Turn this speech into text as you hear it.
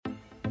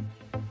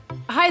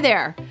Hi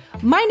there.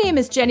 My name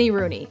is Jenny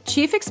Rooney,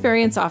 Chief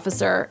Experience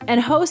Officer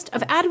and host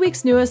of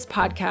Adweek's newest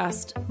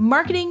podcast,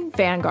 Marketing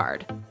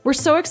Vanguard. We're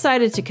so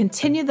excited to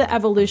continue the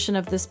evolution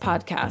of this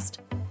podcast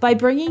by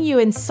bringing you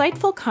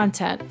insightful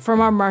content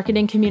from our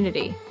marketing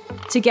community.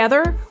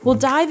 Together, we'll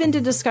dive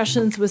into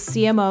discussions with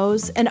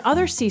CMOs and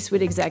other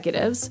C-suite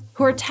executives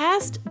who are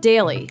tasked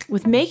daily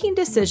with making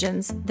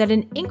decisions that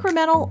in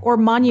incremental or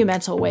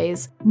monumental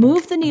ways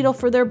move the needle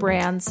for their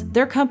brands,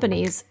 their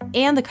companies,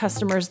 and the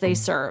customers they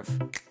serve.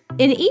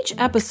 In each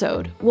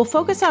episode, we'll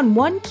focus on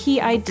one key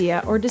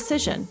idea or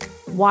decision,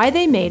 why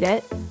they made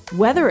it,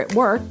 whether it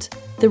worked,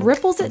 the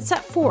ripples it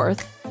set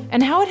forth,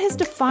 and how it has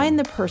defined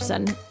the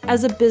person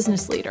as a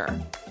business leader.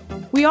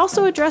 We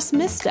also address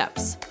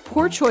missteps,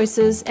 poor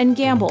choices, and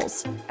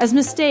gambles, as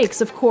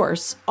mistakes, of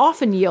course,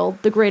 often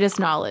yield the greatest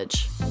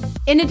knowledge.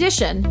 In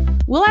addition,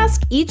 we'll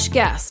ask each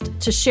guest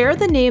to share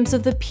the names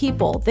of the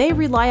people they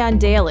rely on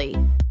daily,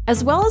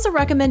 as well as a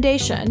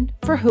recommendation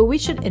for who we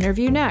should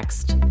interview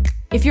next.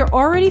 If you're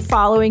already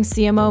following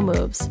CMO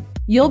moves,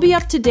 you'll be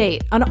up to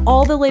date on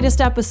all the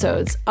latest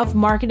episodes of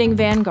Marketing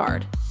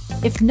Vanguard.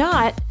 If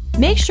not,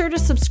 make sure to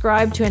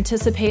subscribe to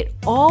anticipate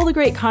all the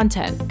great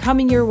content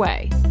coming your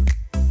way.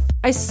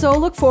 I so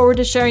look forward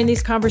to sharing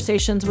these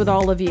conversations with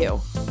all of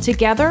you.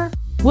 Together,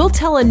 we'll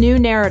tell a new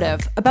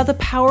narrative about the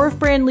power of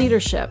brand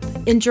leadership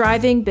in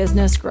driving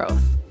business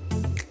growth.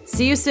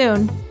 See you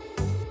soon.